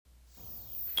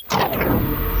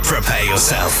Prepare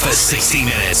yourself for 60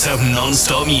 minutes of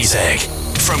non-stop music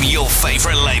from your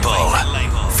favorite label,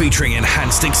 featuring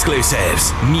enhanced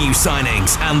exclusives, new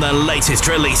signings, and the latest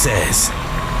releases,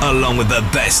 along with the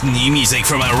best new music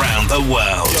from around the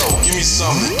world. Yo, give me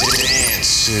something to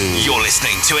dance to. You're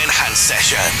listening to Enhanced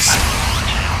Sessions.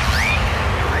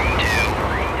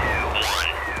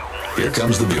 Here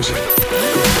comes the music.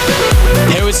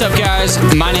 Hey, what's up, guys?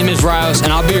 My name is Riles,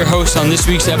 and I'll be your host on this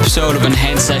week's episode of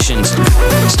Enhanced Sessions.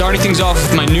 Starting things off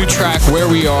with my new track, Where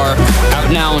We Are,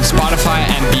 out now on Spotify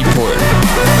and Beatport.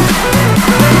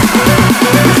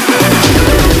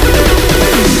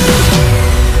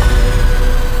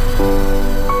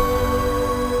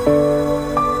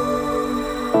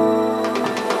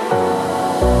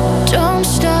 Don't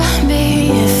stop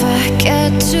me if I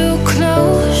get too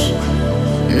close.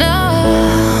 No,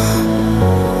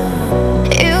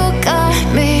 you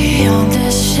got me on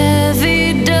this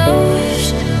heavy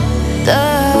dose.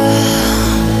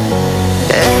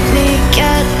 Let me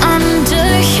get under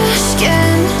your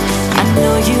skin. I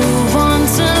know you want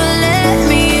to let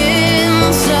me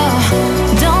in, so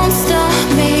don't stop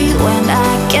me when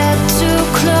I get too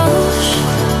close.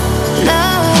 No.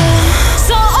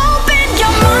 So open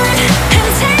your mind and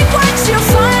take what you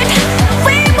find.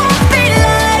 We won't be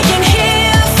lying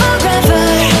here forever.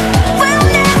 We'll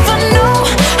never know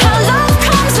how love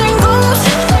comes and goes.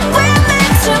 We're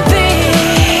meant to be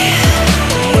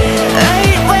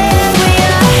right where we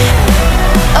are.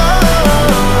 Oh,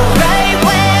 right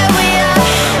where we are.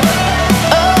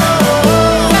 Oh,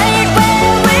 right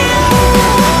where we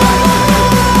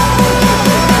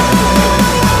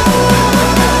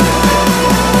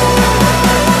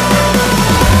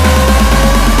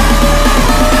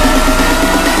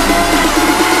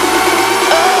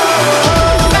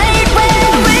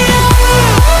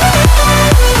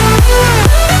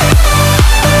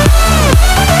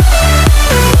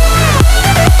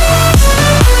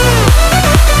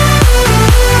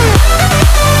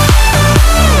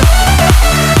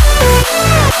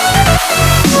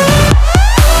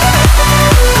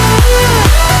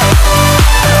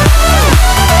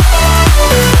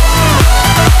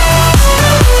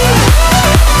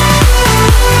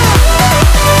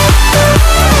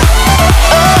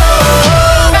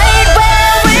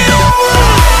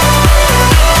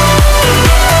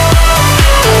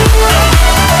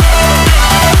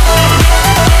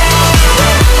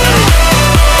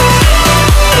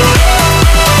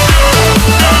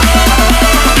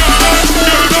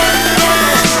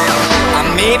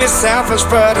selfish,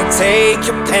 but I'll take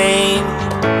your pain.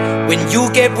 When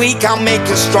you get weak, I'll make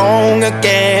you strong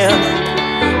again.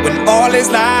 When all is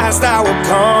lost, I will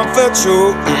comfort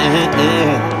you.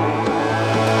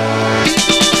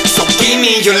 So give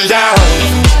me your love,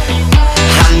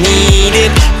 I need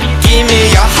it. Give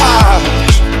me your heart,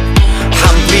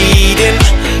 I'm bleeding.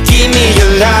 Give me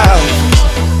your love,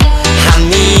 I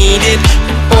need it.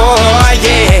 Oh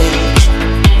yeah,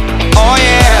 oh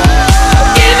yeah.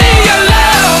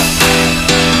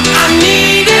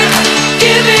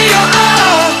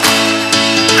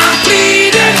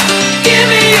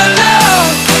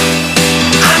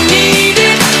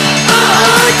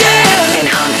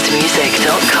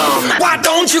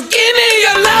 Don't you give me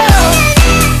your love?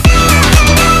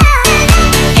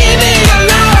 Give me your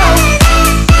love.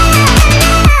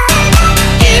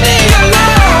 Give me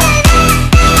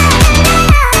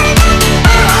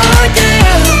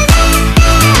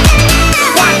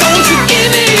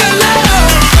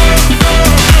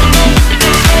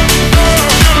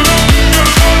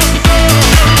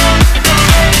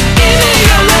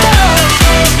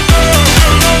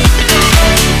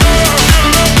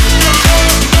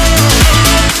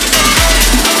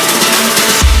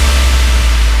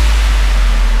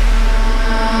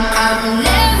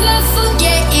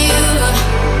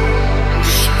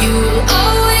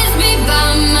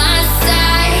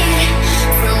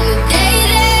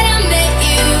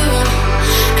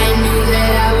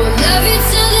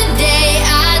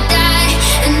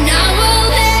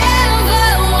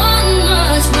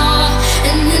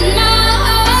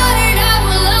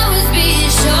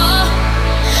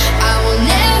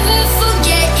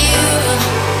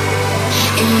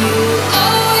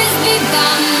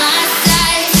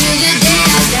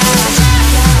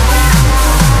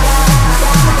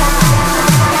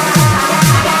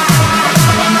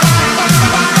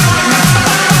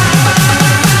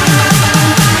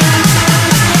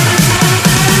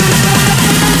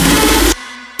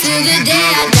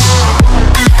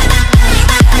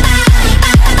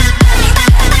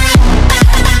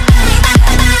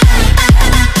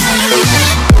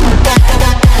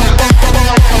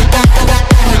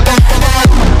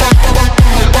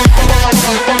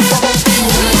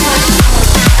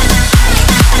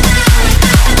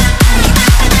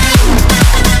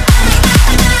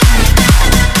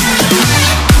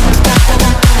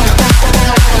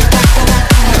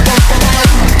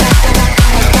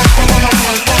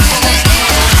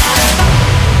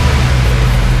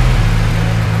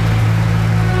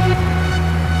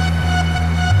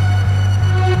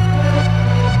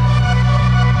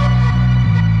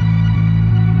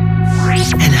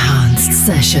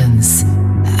Sessions.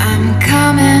 I'm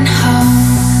coming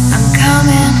home, I'm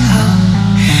coming home.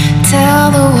 Tell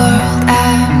the world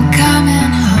I'm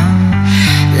coming home.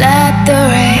 Let the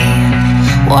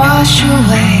rain wash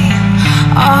away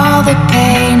all the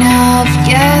pain of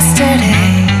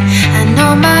yesterday. I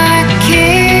know my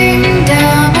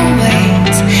kingdom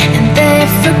awaits, and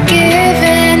they've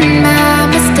forgiven my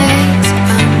mistakes.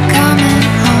 I'm coming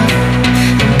home,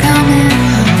 I'm coming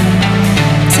home.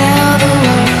 Tell the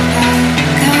world I'm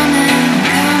coming,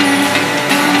 coming,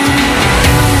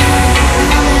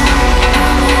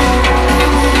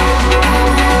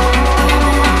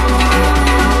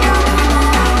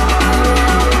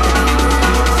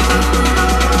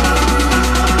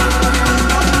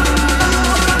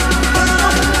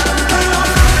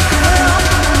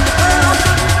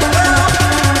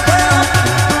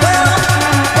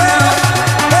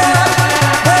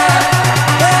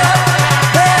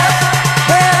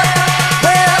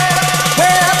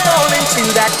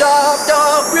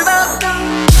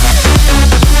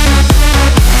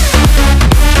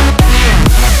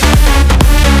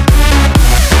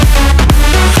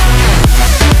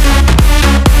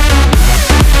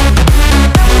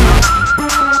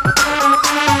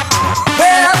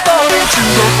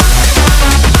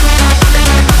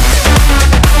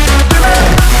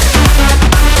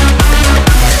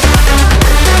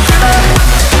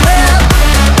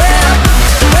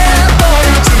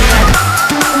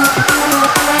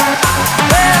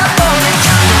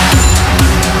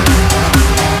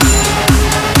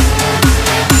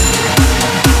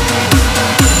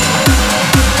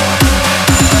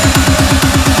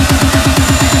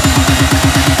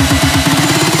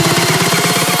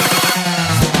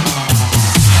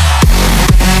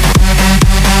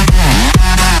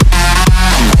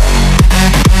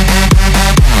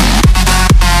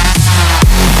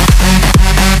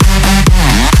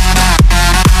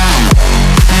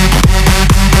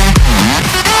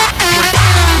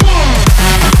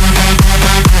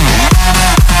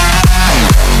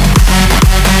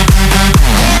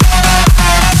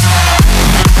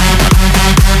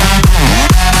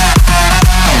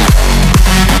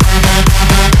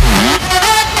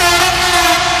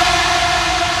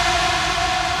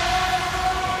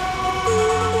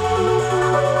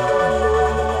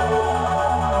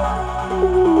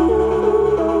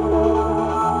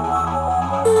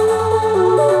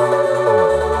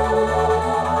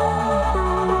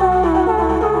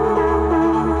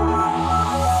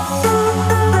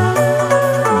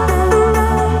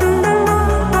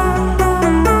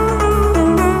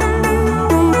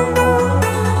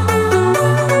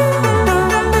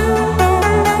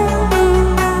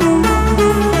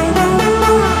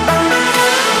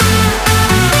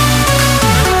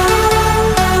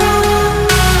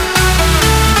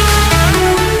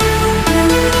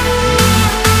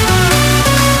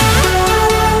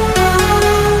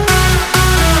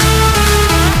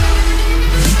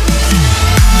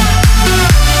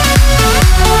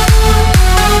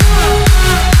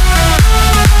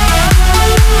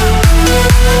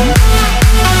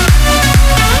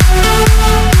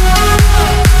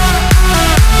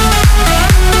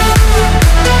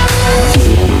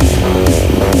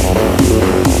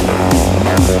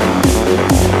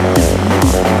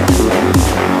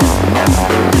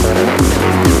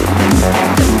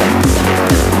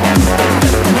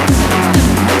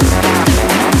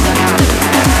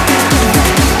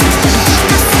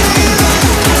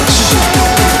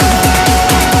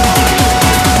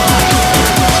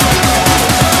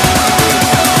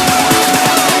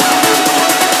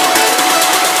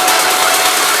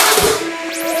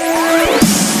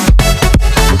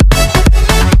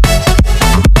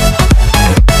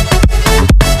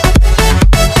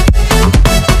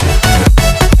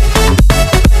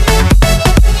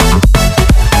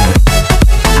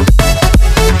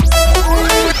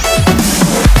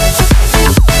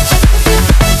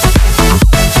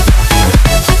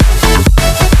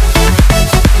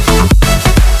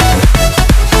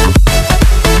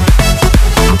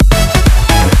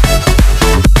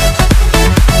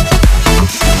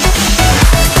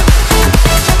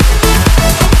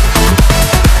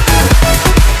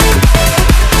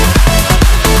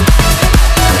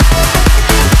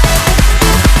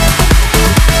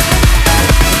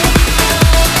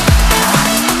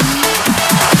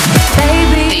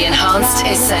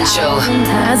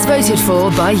 As voted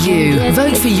for by you.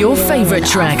 Vote for your favourite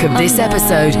track of this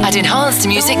episode at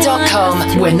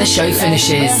enhancedmusic.com when the show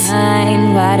finishes.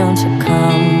 Why don't you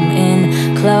come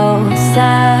in closer?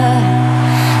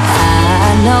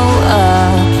 I know a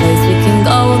place we can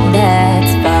go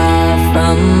that's far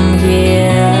from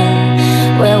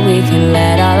here, where we can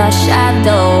let all our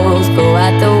shadows go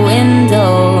out the window.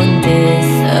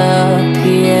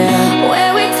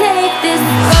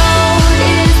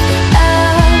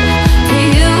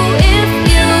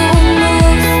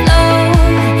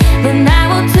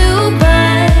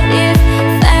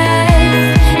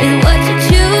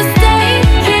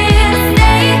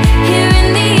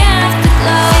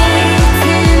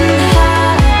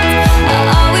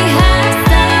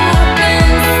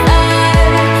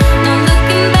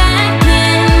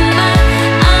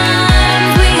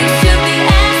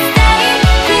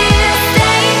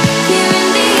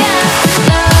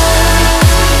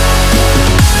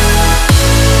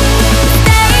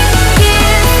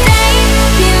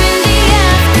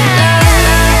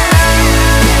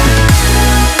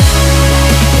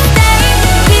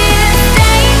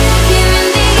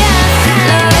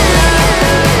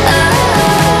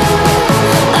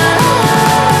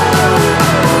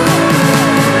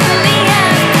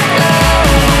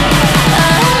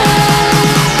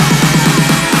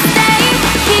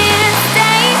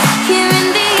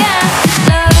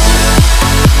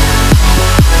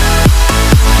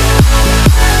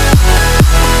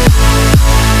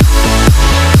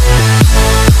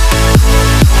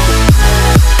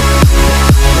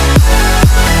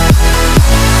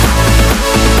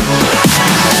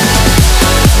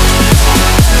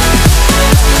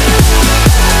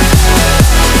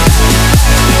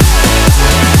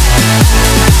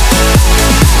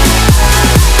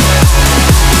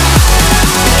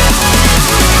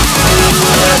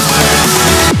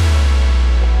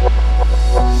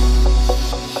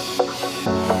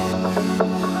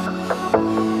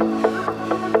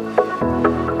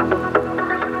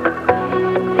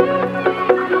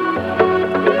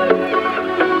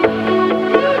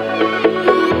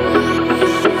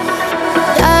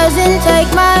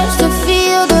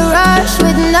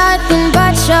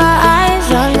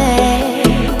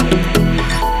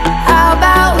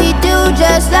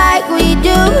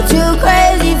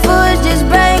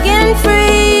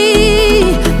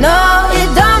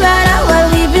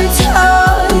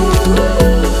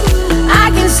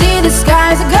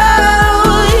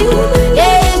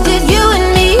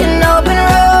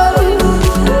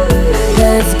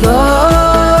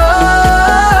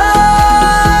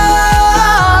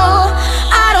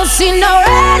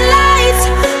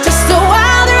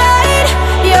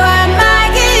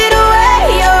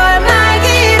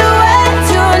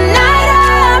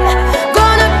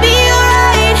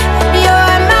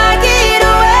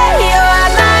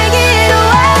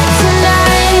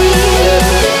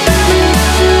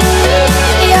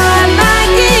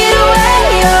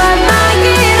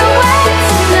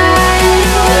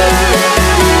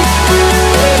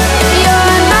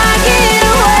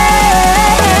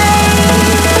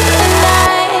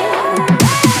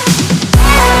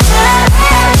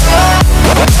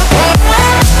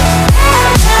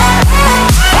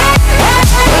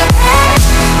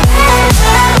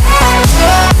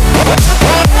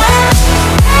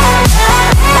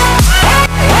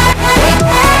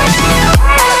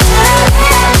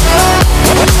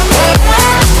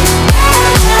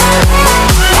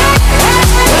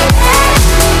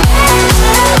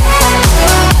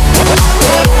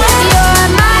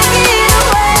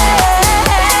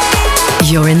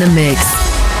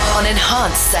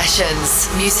 Sessions.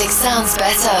 Music sounds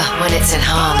better when it's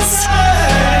enhanced.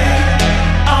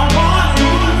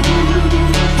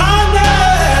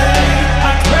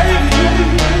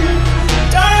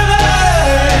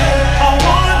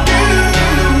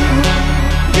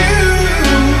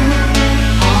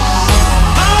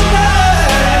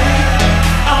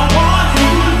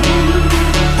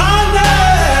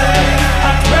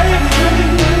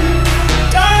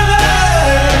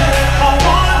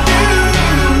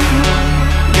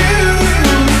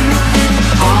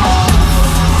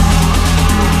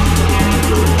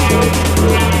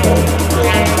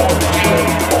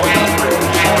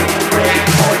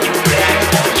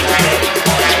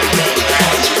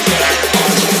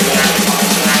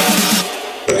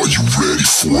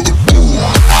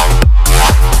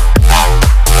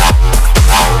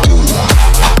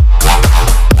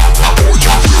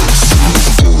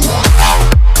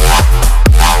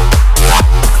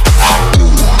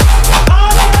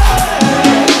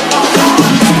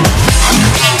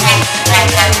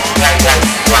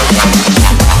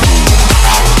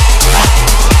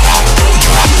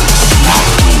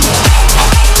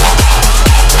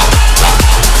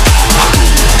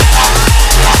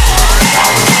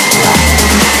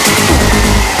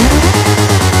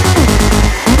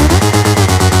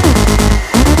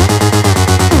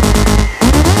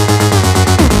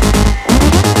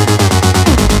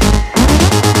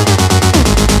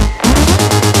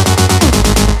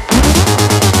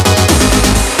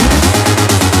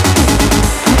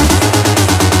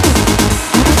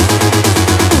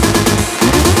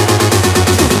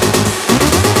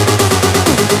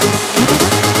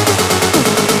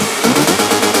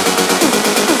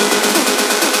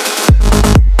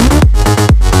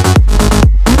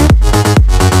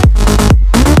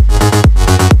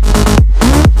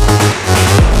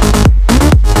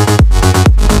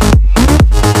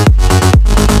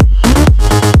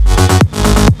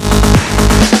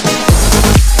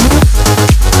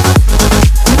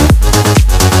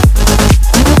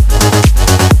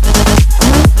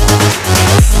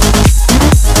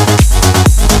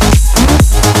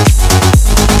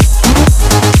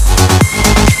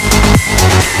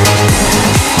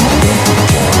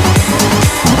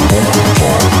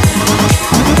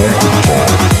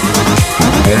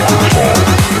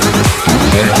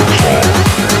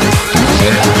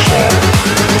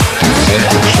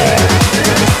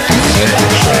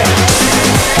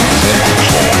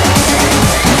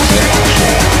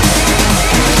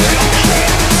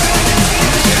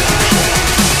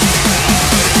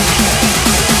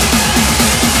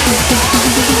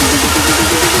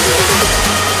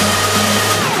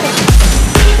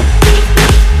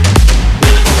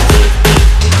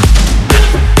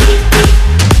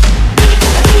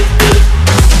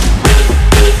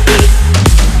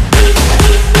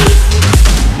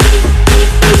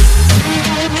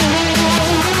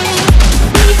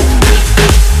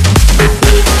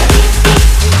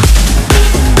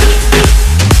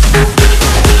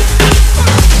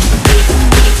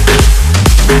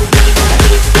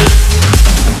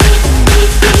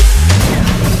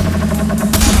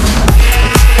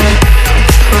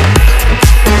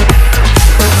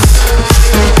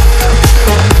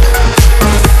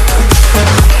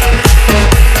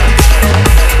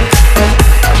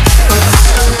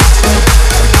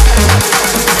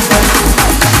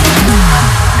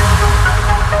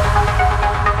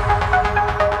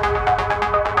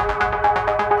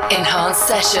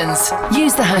 Sessions.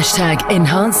 Use the hashtag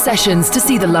Enhanced Sessions to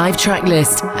see the live track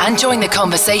list and join the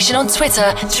conversation on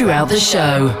Twitter throughout the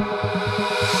show. I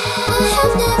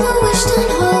have never wished on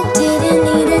hope, didn't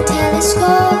need a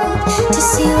telescope to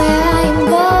see where I am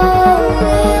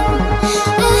going.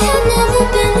 I have never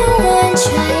been the one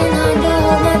trying hard to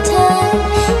hold my tongue.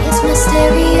 It's my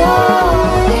stereo.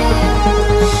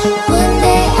 One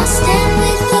day I'll stand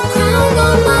with the crown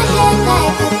on my head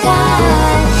like a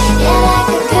god, yeah, like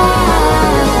a god.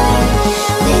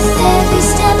 With every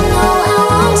step, no, I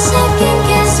won't second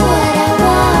guess what I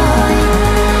want.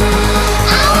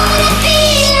 I wanna be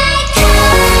like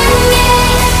Kanye.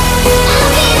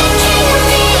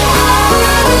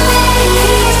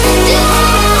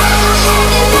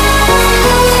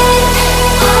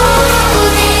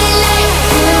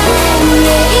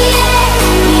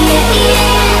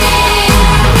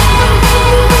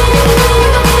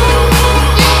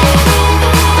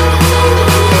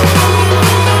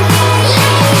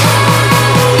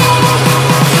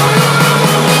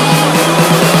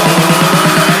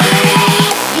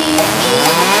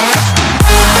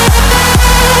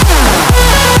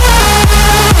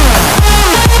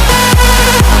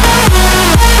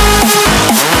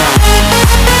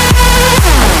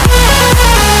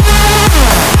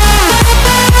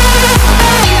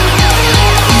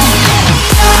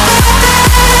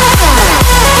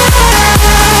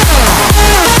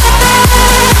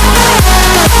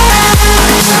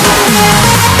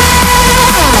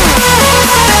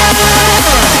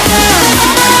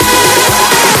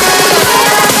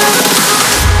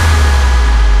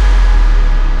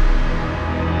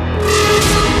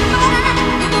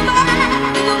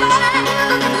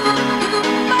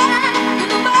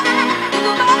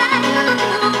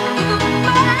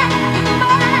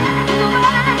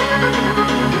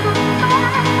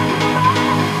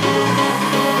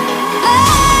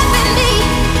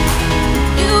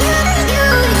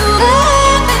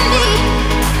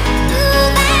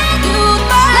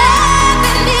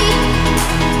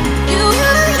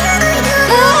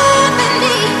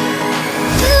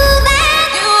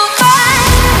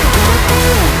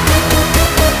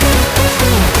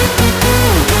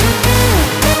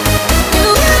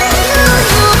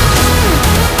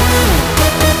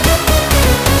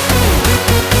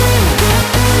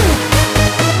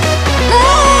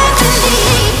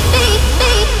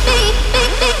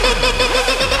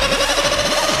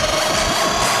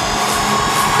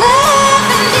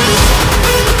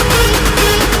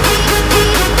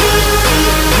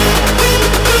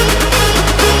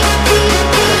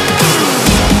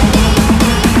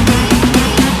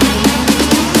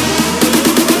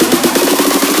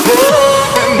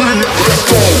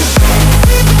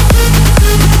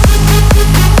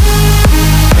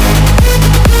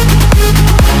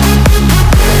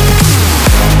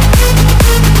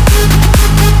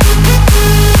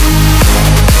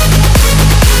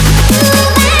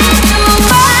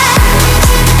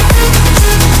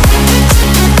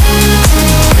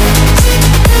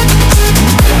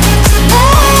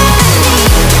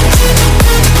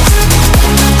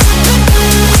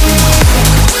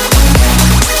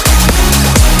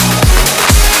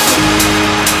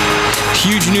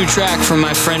 from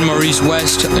my friend Maurice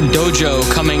West, Dojo,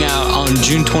 coming out on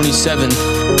June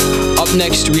 27th. Up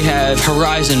next, we have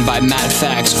Horizon by Matt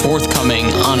Fax, forthcoming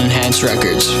on Enhanced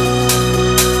Records.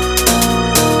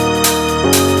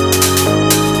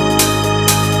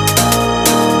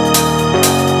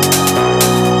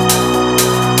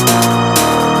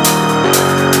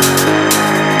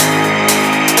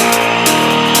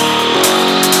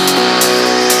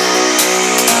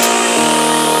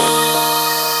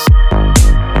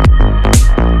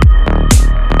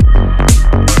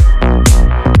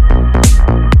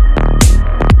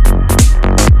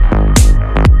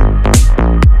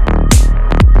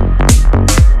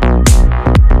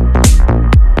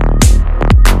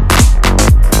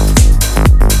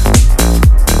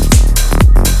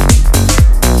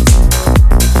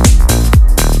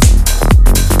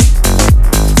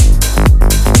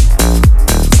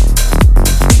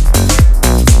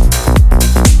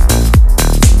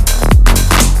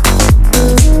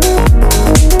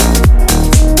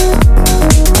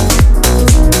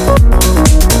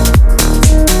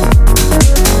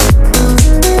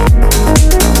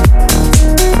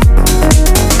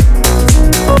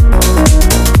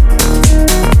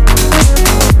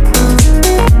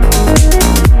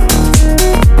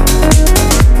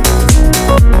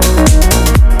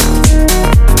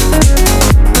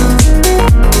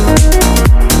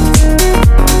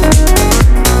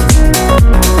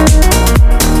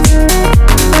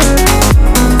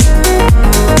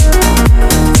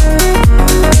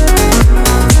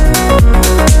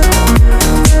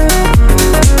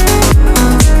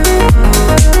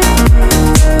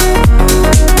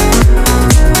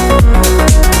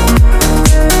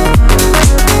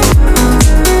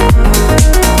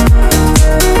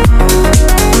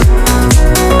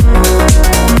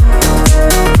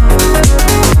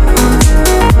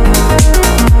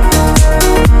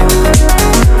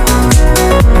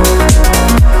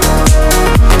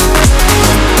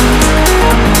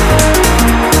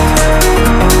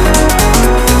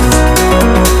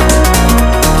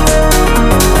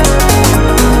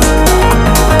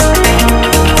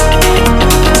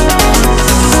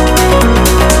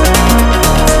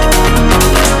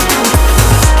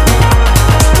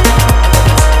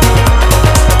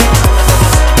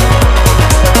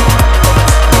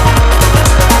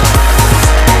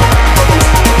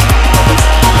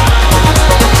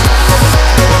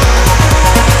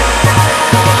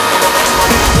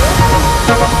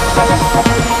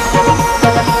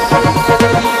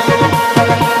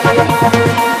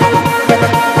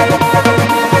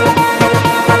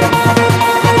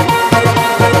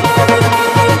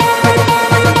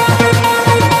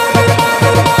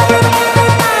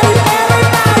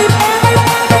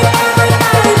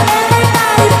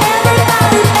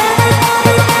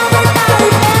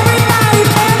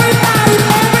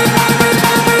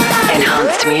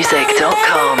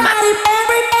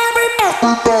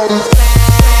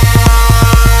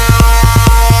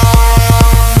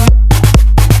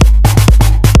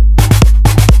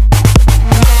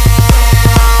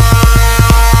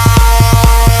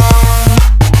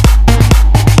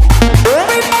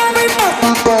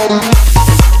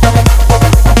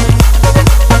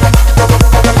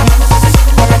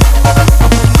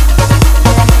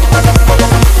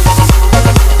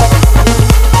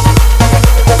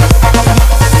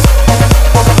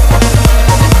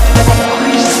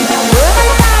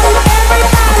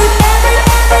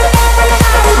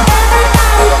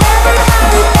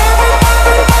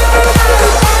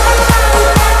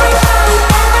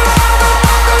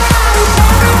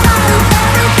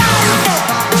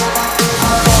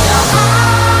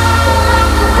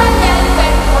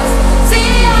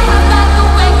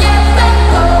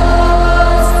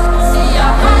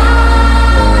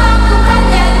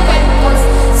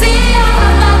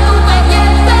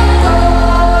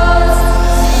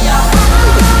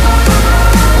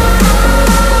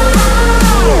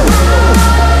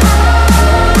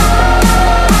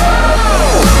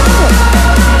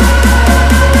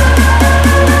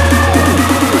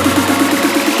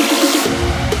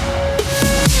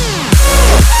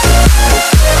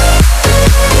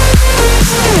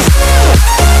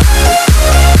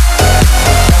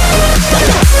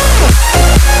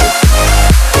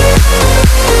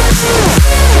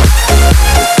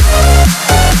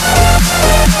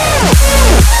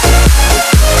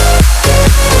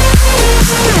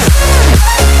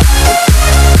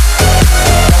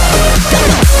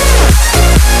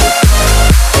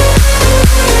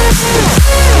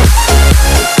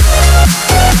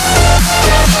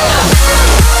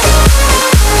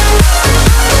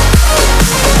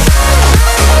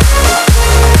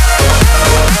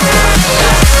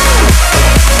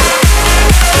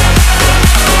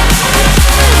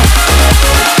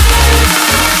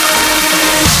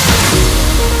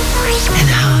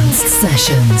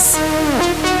 Sessions.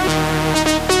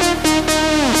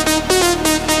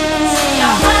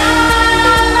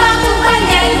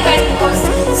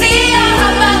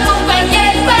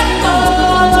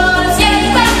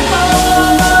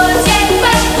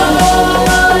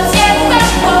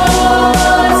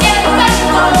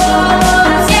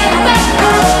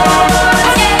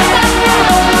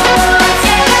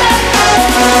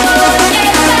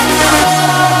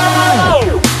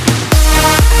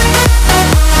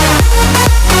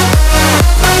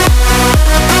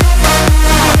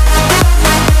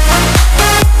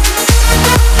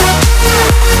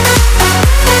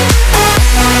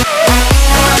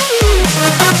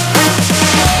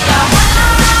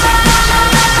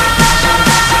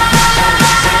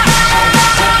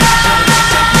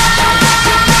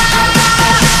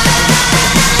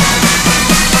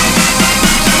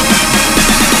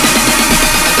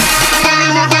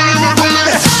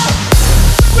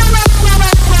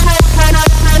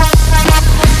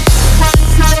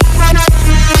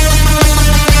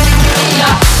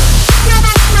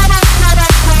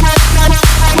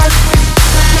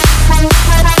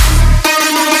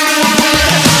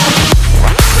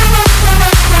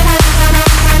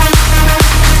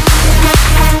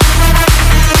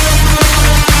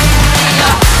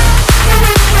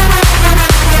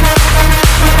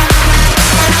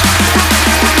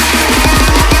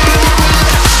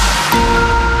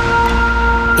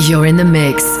 You're in the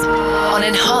mix on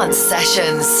Enhanced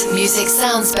Sessions. Music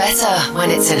sounds better when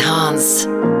it's enhanced.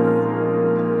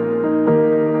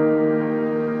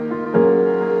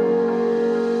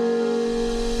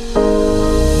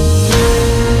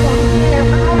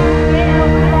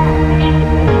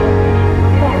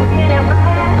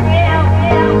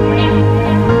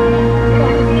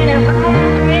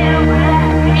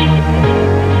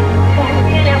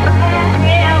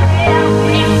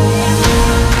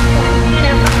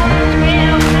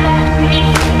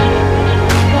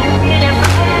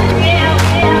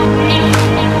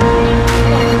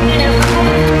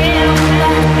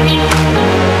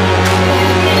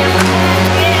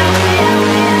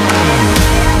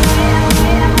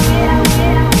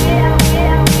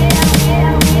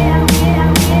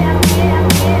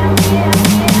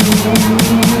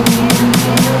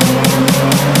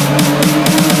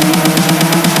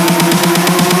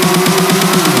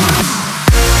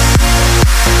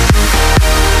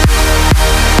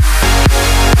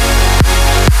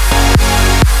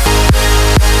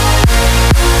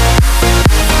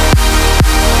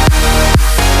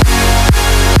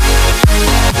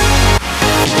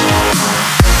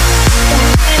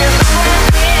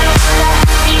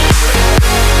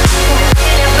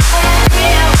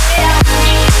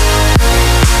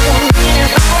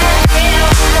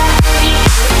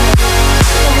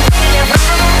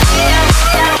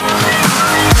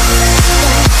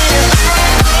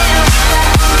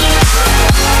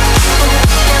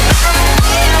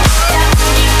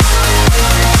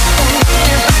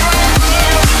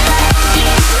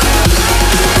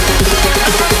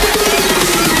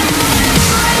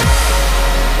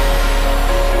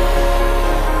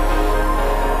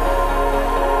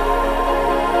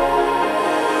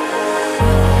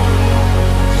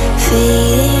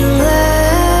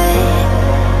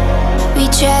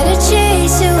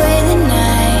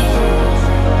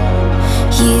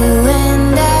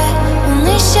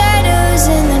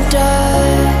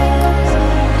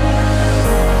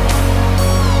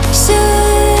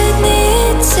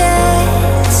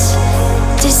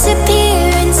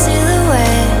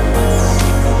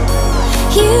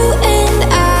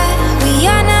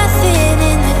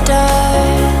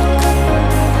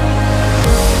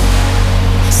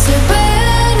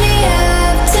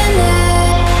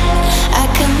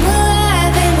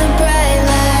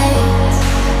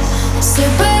 So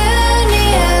burn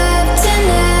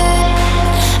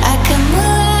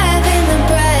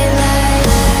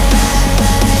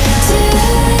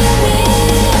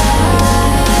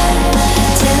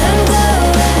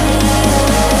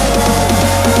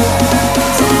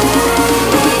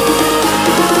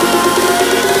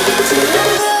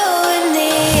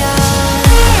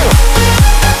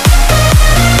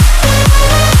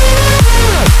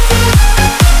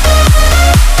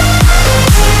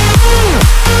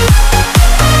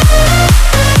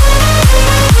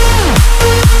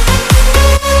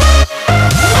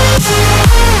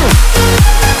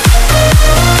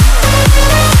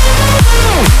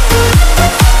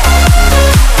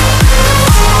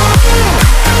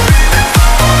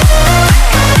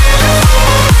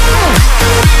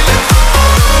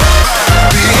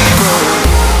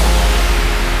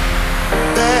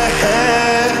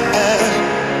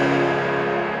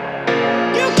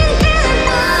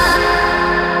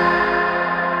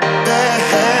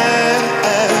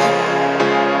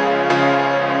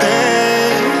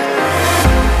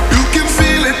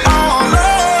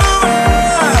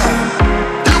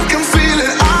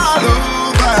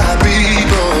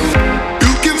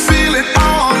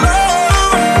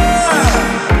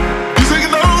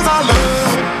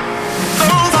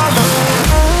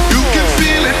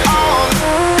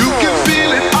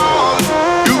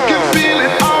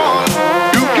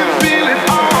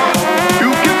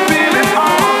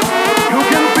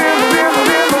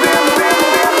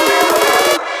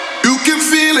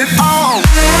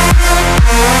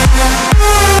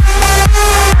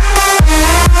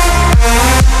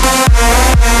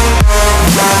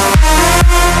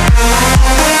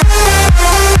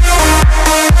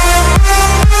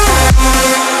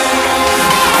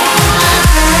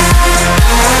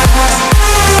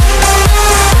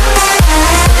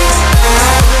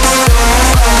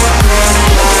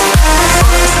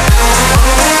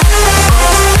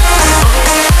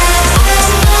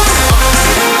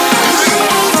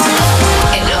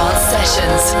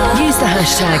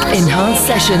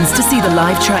Sessions to see the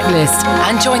live track list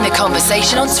and join the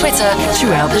conversation on Twitter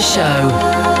throughout the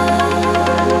show.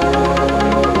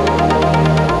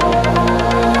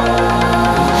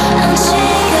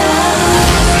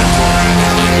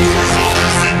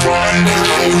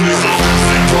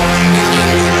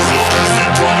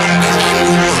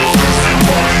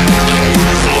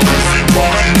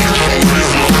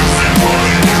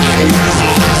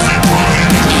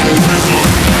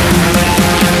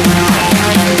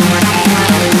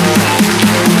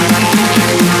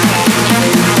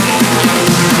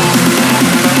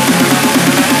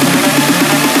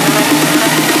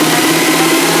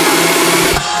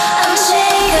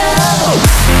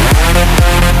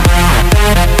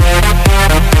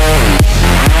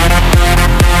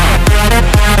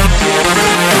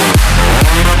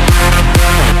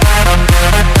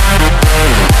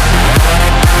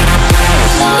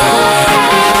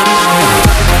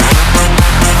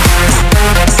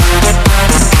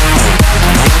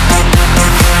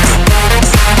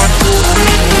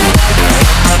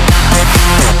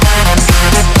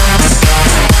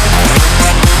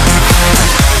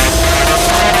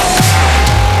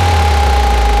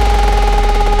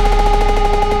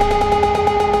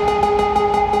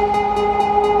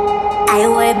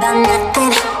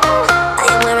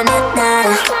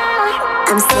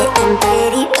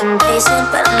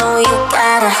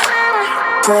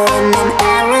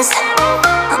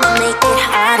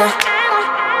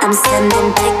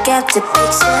 To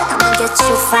picture, I'ma get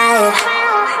you fired.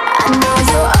 I know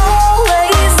you're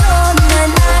always on the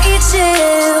night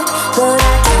shift, but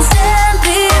I can't stand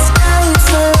these nights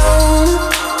alone.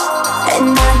 And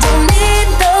I don't need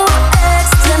no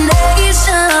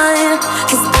explanation,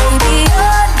 'cause baby,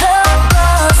 you're the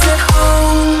boss at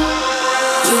home.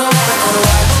 You don't have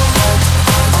to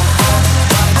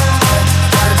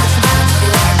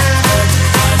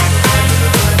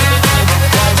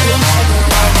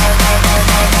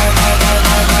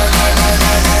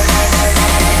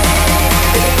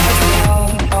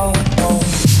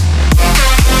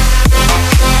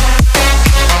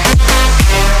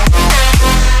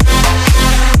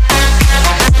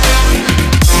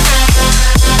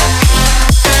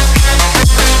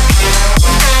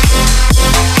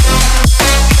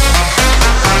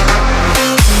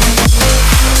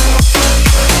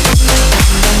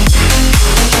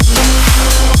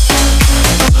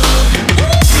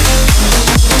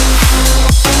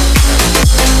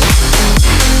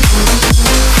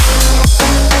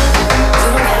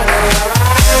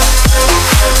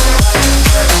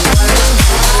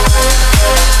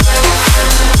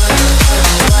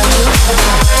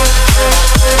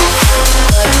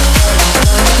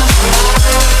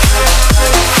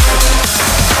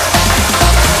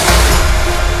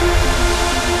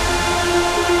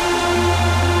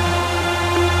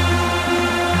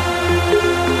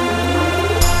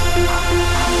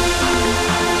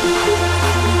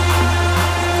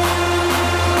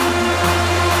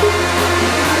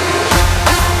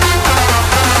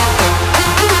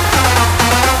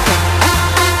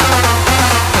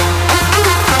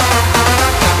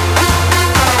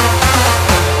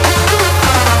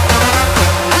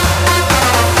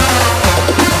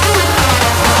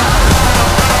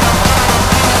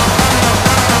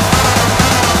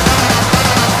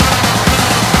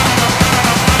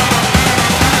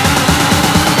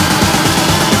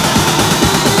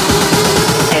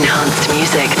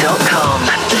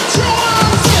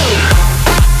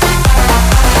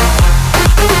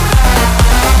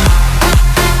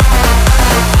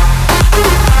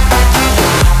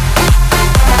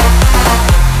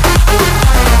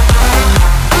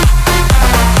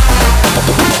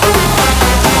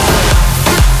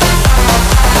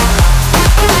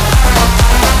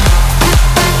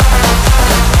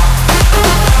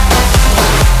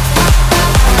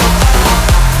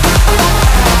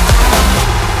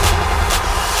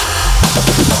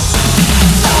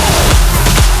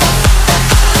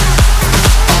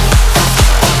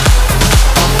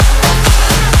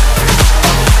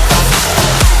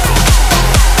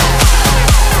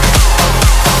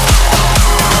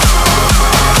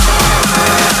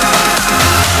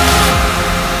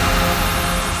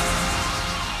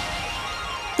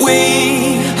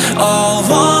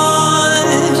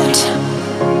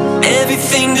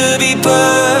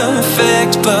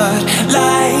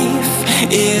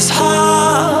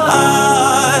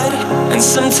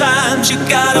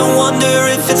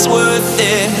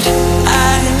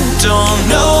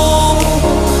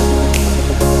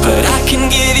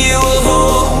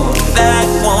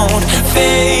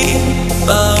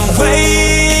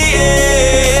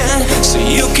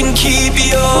keep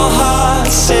your heart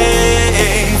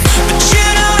safe, but you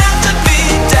don't have to be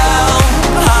down.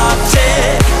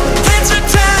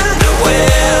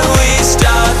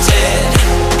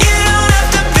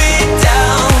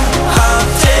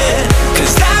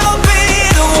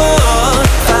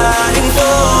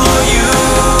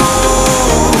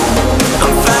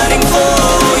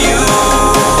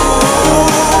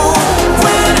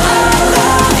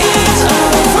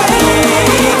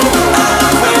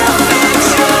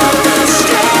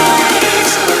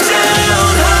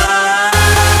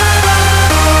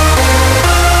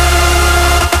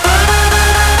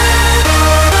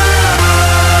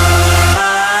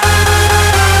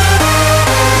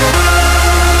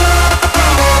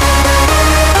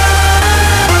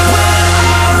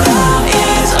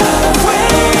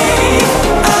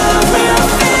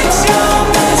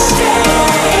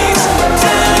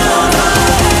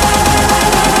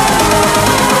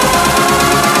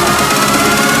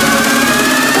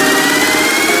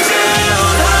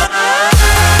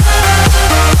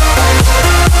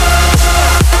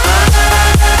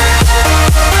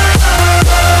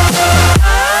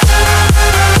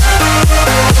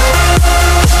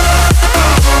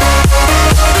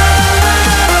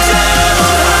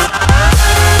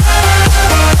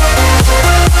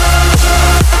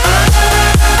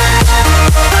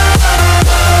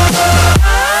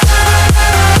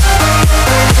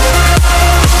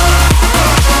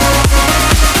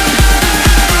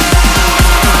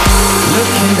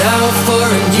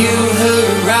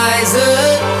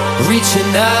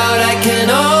 out, I can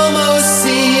almost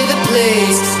see the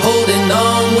place. Holding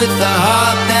on with a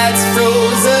heart that's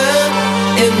frozen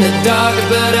in the dark,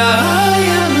 but I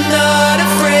am not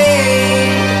afraid.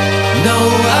 No,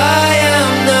 I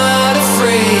am not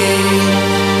afraid.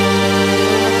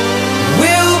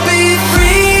 We'll be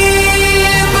free,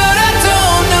 but I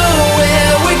don't know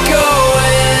where we're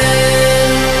going.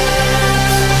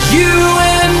 You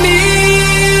and me,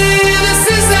 this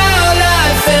is our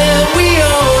life and we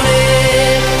own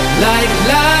it. Like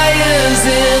lions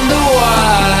in the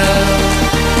wild.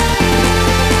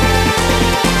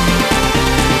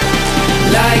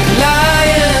 Like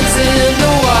lions in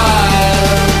the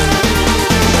wild.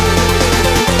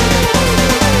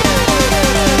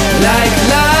 Like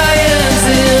lions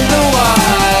in the wild.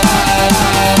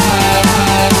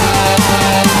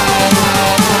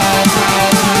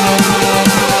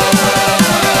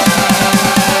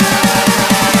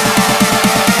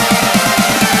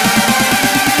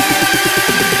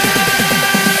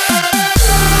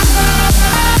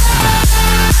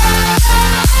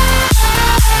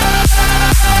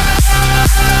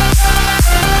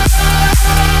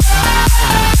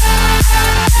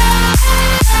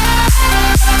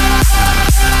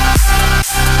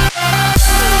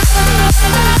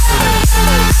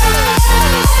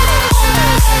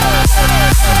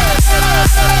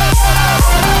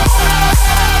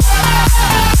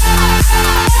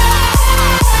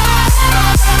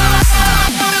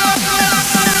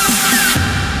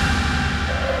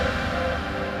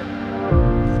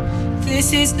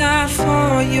 This is not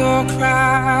for your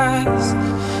cries.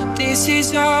 This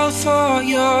is all for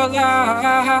your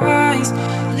lies.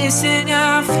 Listen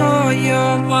out for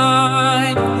your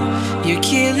mind. You're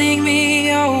killing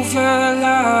me over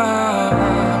love.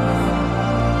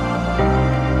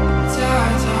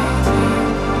 Da, da, da.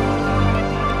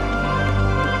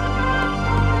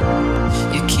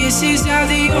 Your kisses are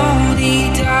the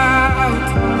only doubt.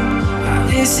 I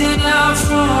listen out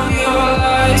for your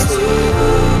lies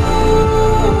too.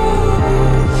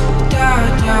 Da,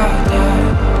 da, da.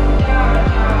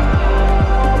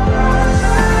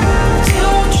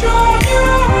 Don't draw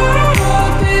your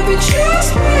heart, baby, just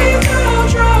breathe. Don't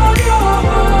draw your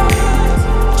heart.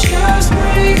 Just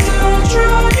breathe, don't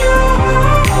draw your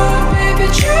heart, baby,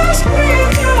 just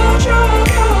breathe. Don't draw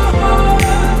your heart.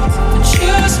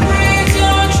 Just breathe,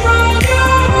 don't draw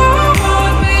your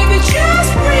heart, baby, just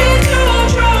breathe. Don't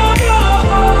draw your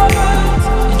heart.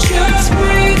 Just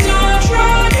breathe, don't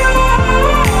draw your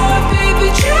heart, baby,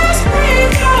 just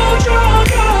breathe. Don't draw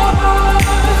your heart.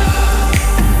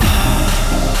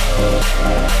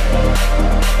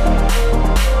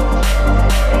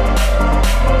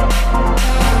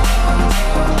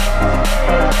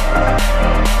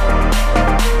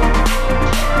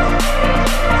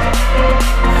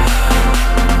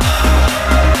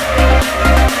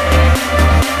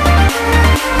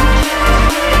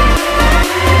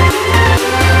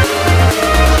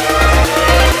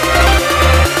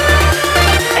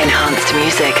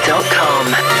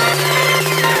 EnhancedMusic.com.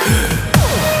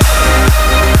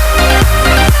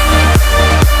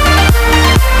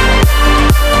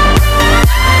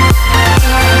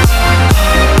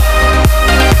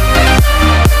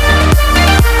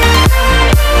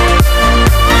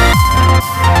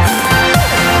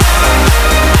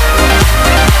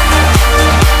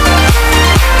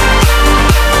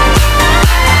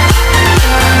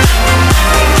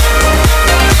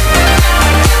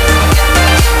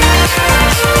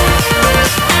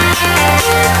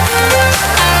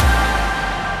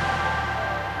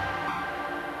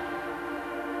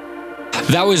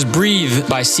 That was Breathe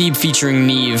by Sieb featuring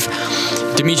Neve.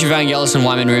 Dimitri Vangelis and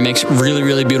Wyman remix. Really,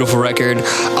 really beautiful record.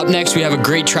 Up next, we have a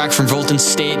great track from Volton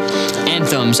State,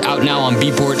 Anthems, out now on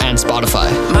Beatport and Spotify.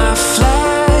 My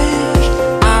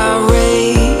flag, I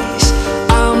raise,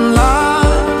 I'm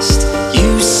lost,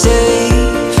 you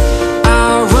save,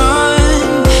 I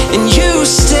run, and you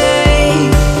stay.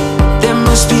 There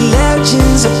must be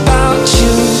legends about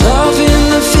you. Love in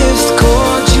the fifth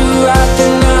chord, you write the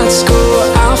night score.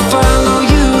 I'll follow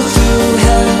you through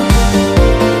hell.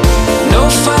 No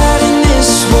fight in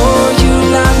this war, you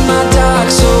light my dark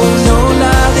soul. No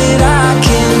lie that I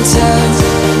can tell.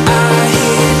 I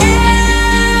hear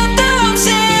anthems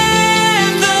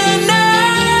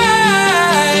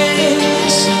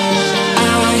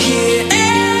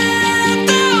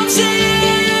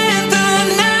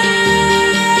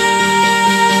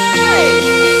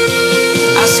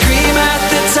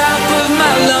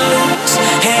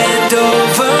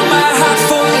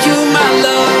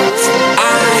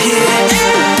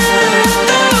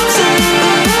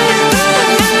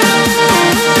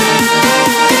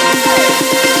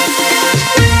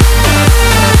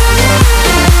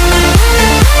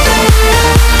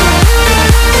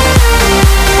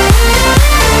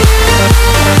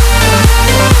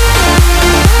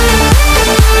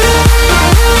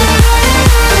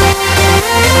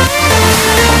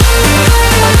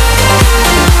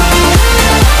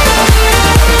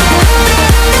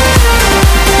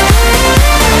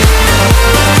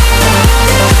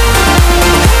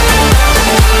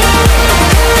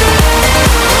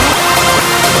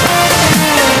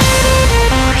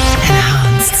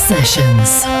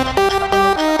Sessions.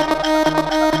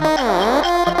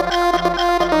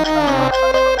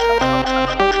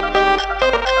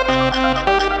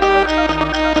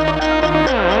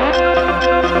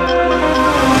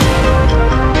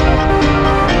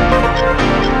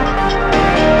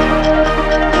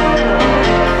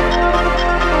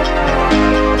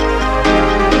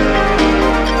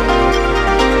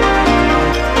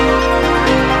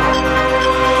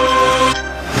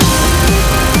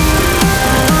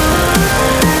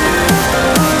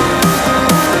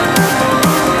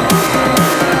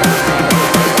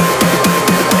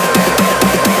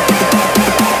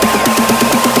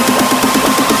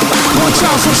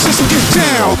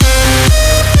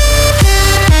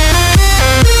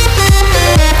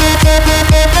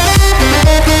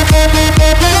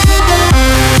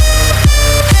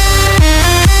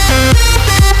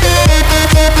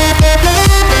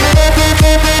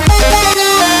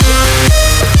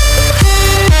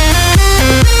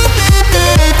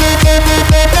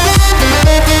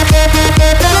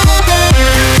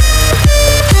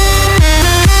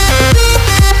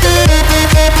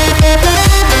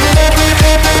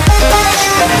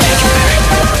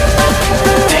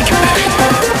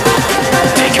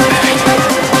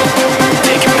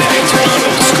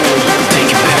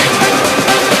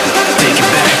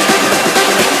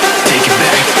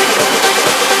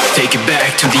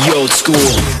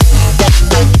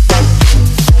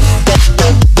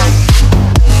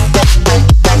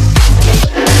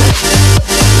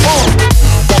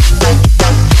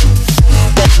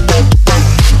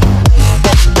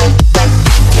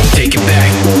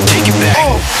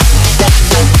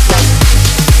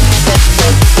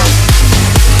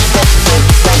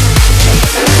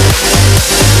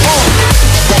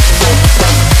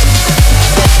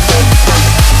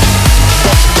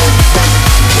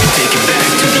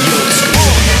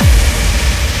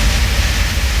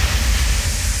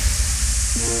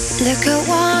 Look at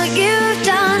what you've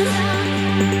done.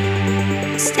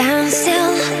 Stand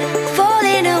still,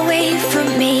 falling away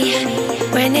from me.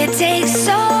 When it takes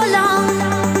so long,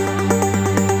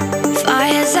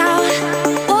 fire's out.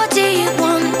 What do you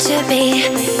want to be?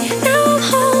 Now I'm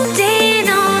holding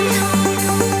on.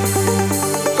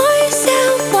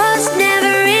 Myself was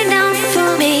never enough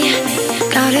for me.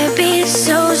 Gotta be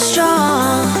so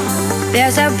strong.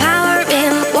 There's a power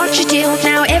in what you do.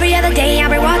 Now every other day I'll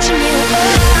be watching you.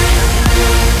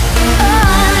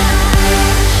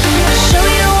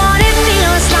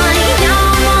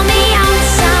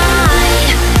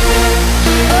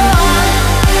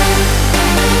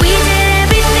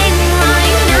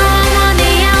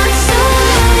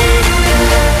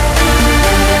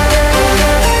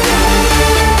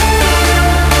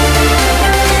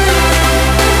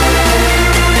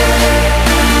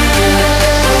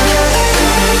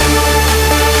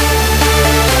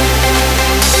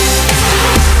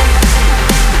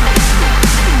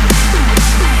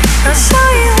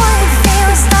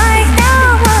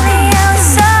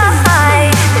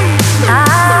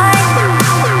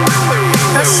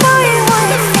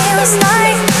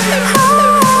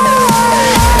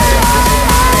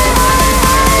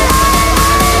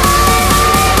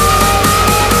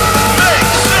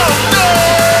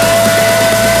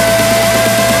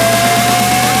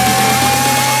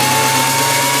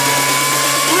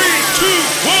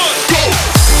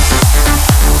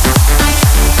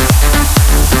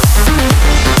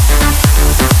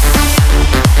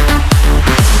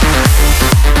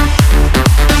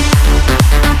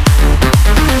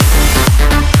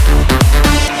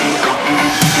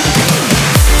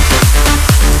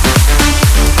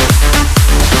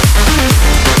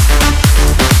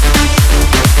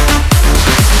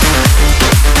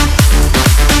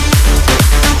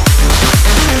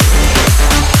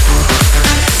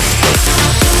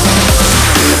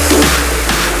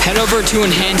 To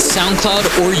Enhanced SoundCloud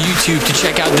or YouTube to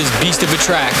check out this beast of a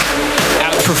track.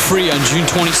 Out for free on June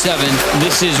 27th.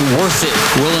 This is Worth It,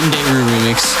 Willem Daru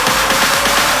remix.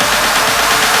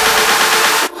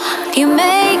 You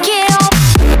make it.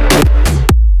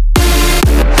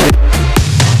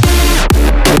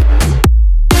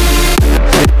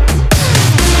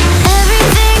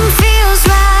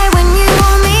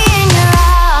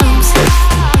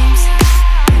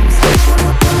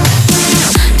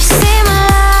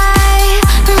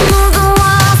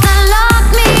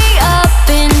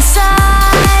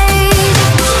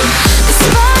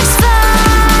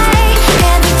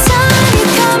 Every time you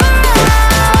come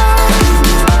around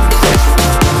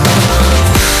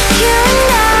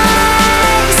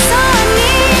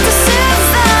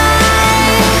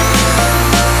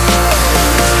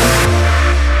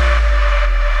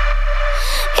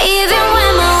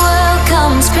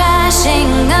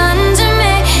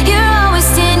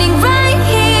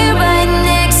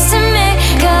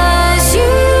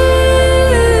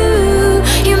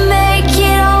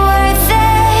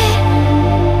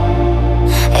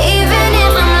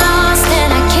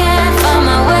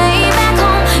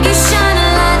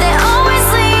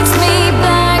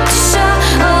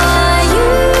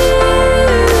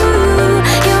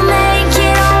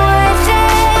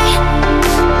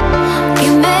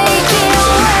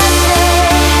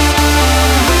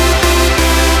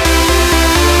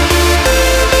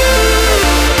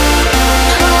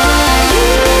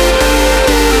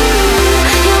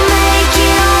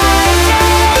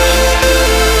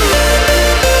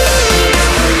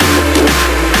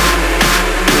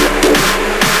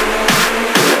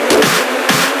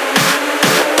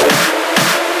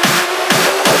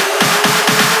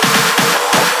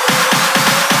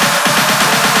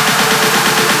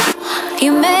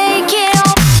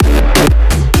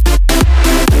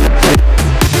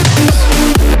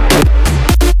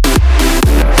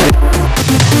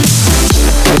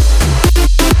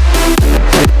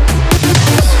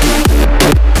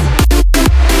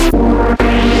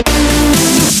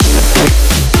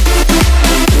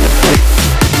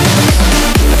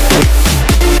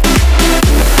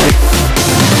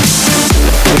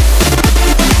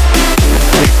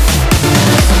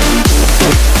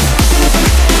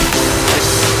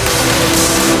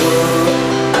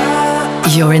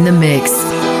You're in the mix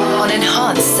on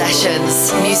Enhanced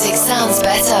Sessions. Music sounds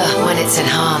better when it's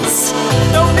enhanced.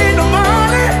 Don't need no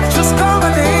money, just call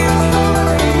my name.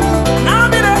 And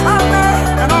I'll be there hungry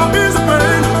and I'll be the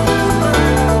burn.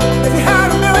 If you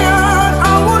had a million,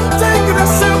 I wouldn't take it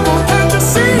as simple. Can't you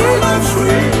see?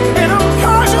 It don't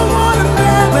cost you more than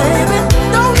that, baby.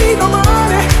 Don't need no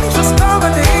money, just call my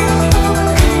name.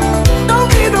 Don't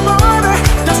need no money,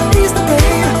 just ease the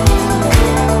pain.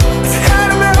 If you had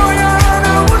a million,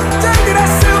 I wouldn't take it as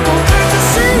simple. Can't you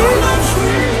see?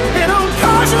 It don't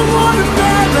cost you more than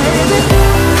that, baby.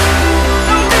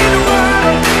 Don't need no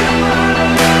money.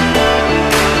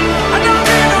 I don't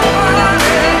need no money.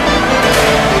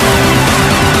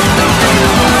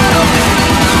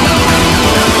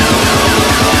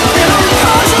 It don't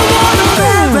cost you more than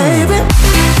that, baby.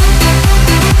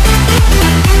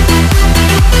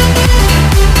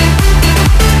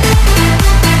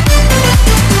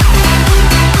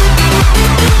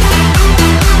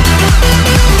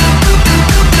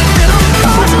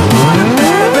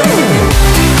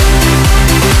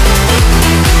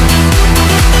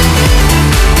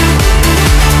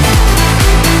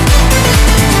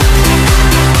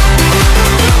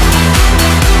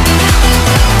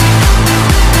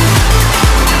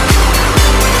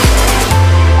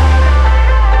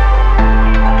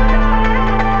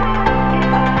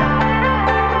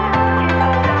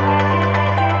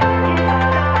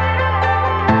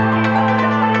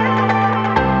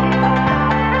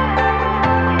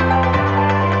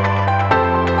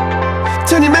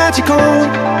 Turn your magic on.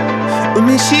 I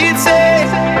mean, she'd say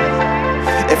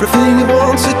everything you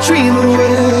want to dream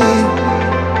away.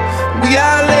 We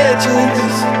are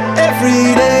legends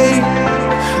every day.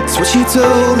 That's what she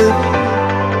told me.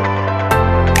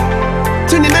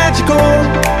 Turn your magic on.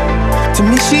 To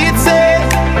me, she'd say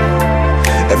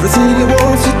everything you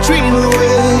want to dream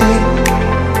away.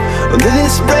 Under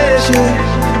this pressure,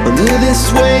 under this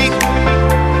weight,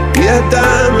 we are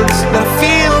diamonds. And I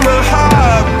feel my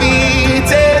heart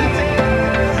beating.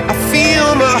 I feel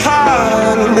my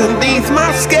heart underneath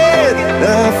my skin.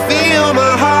 I feel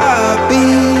my heart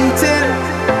beating.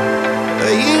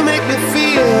 You make me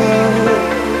feel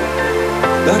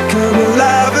like I'm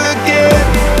alive again.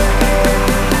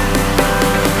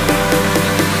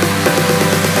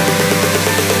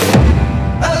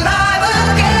 Alive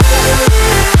again.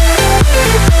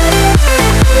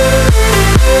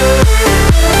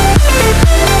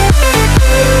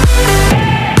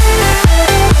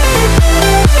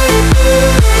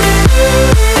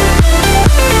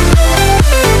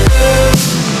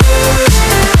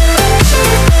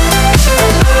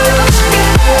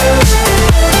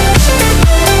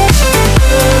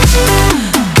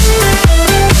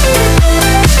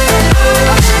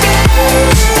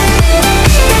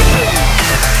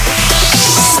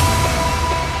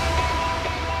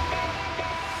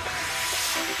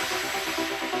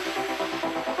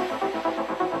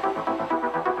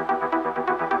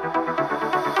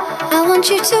 I want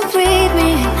you to breathe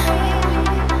me in.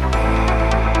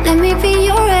 Let me be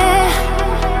your air.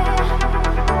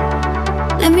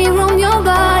 Let me roam your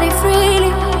body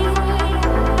freely.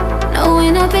 No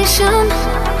inhibition,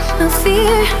 no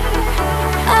fear.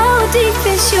 How deep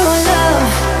is your love?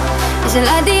 Is it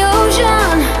like the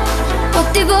ocean? What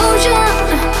devotion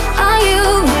are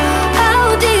you?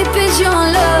 How deep is your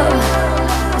love?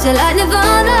 Is it like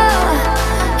Nirvana?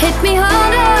 Hit me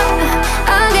harder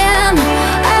again.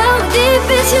 How deep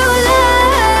is your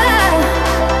love?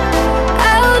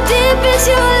 How deep is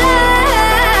your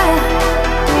love?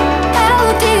 How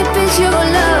deep is your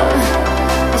love?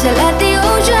 Is it like the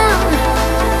ocean?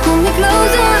 Pull me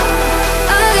closer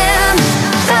again.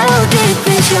 How deep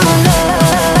is your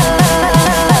love?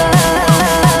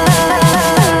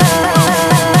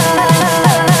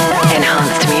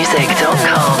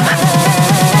 EnhancedMusic.com.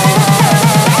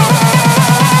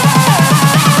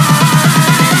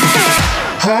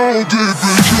 How deep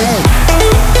is your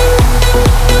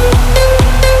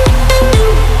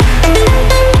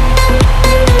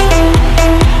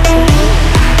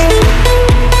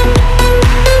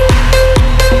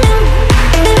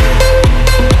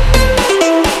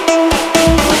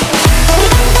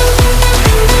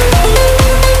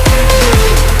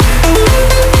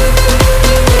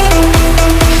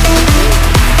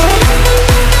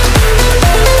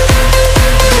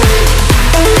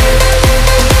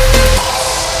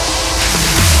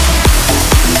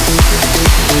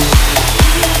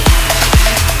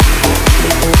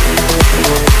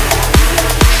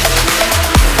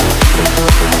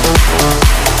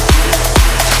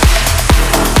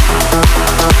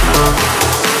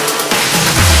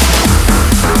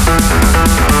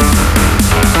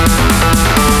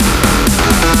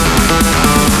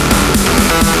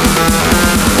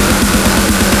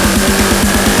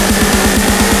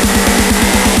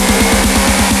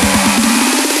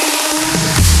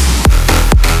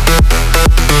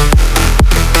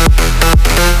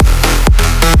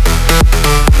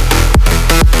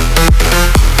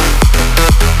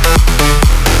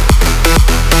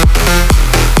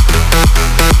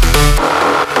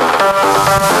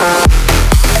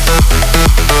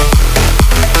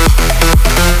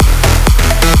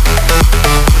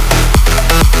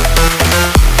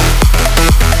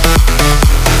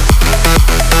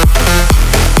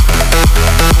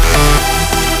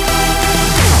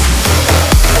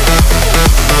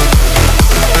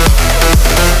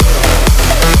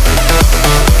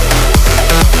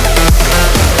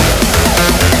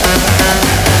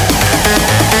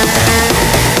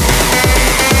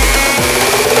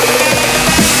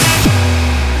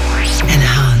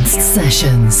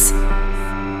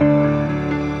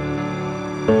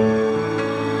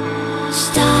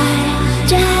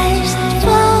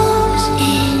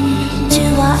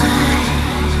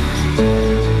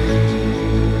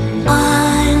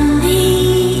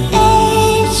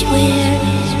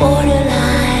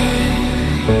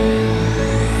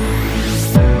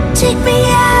take me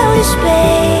out of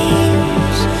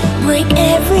space. Break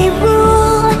every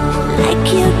rule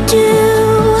like you do.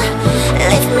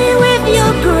 Lift me with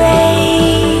your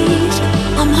grace.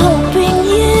 I'm hoping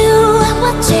you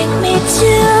will take me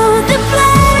to the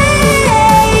place.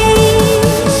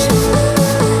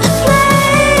 The place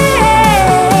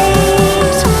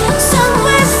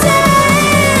somewhere safe.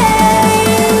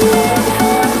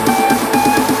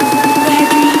 Where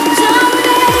dreams are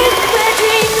made, where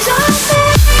dreams are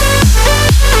made.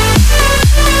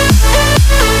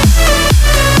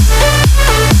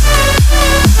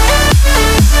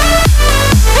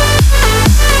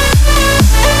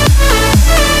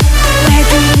 Where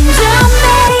dreams are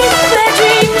made, where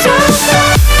dreams are made.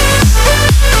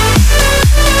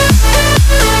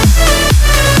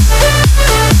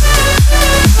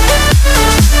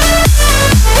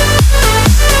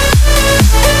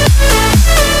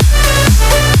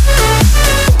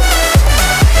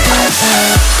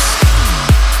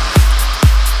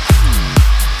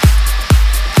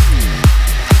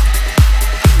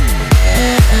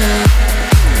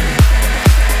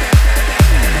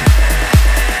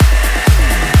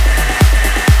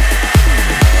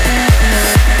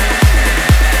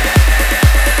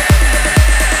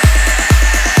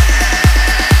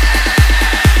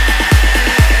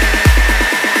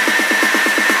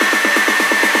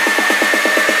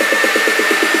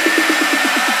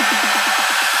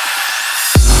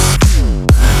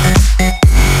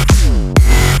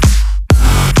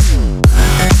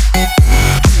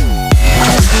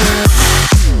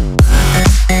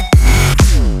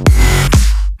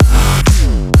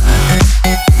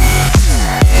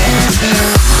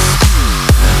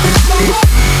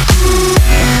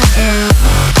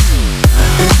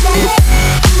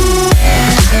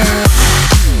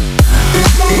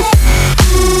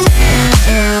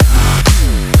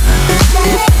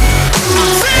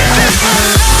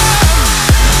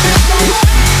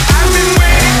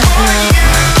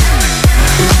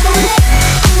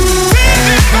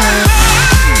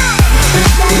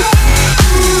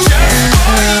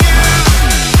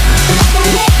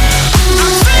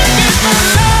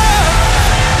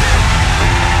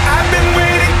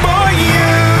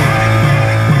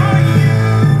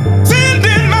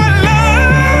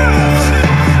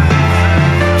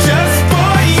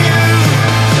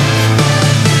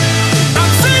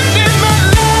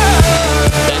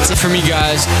 For me,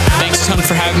 guys, thanks a ton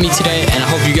for having me today, and I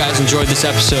hope you guys enjoyed this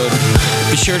episode.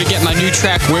 Be sure to get my new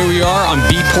track Where We Are on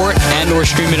Beatport and or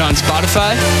stream it on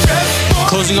Spotify.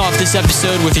 Closing off this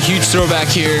episode with a huge throwback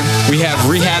here, we have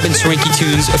Rehab and Swanky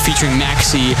Tunes featuring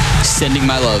Maxi, Sending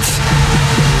My Love.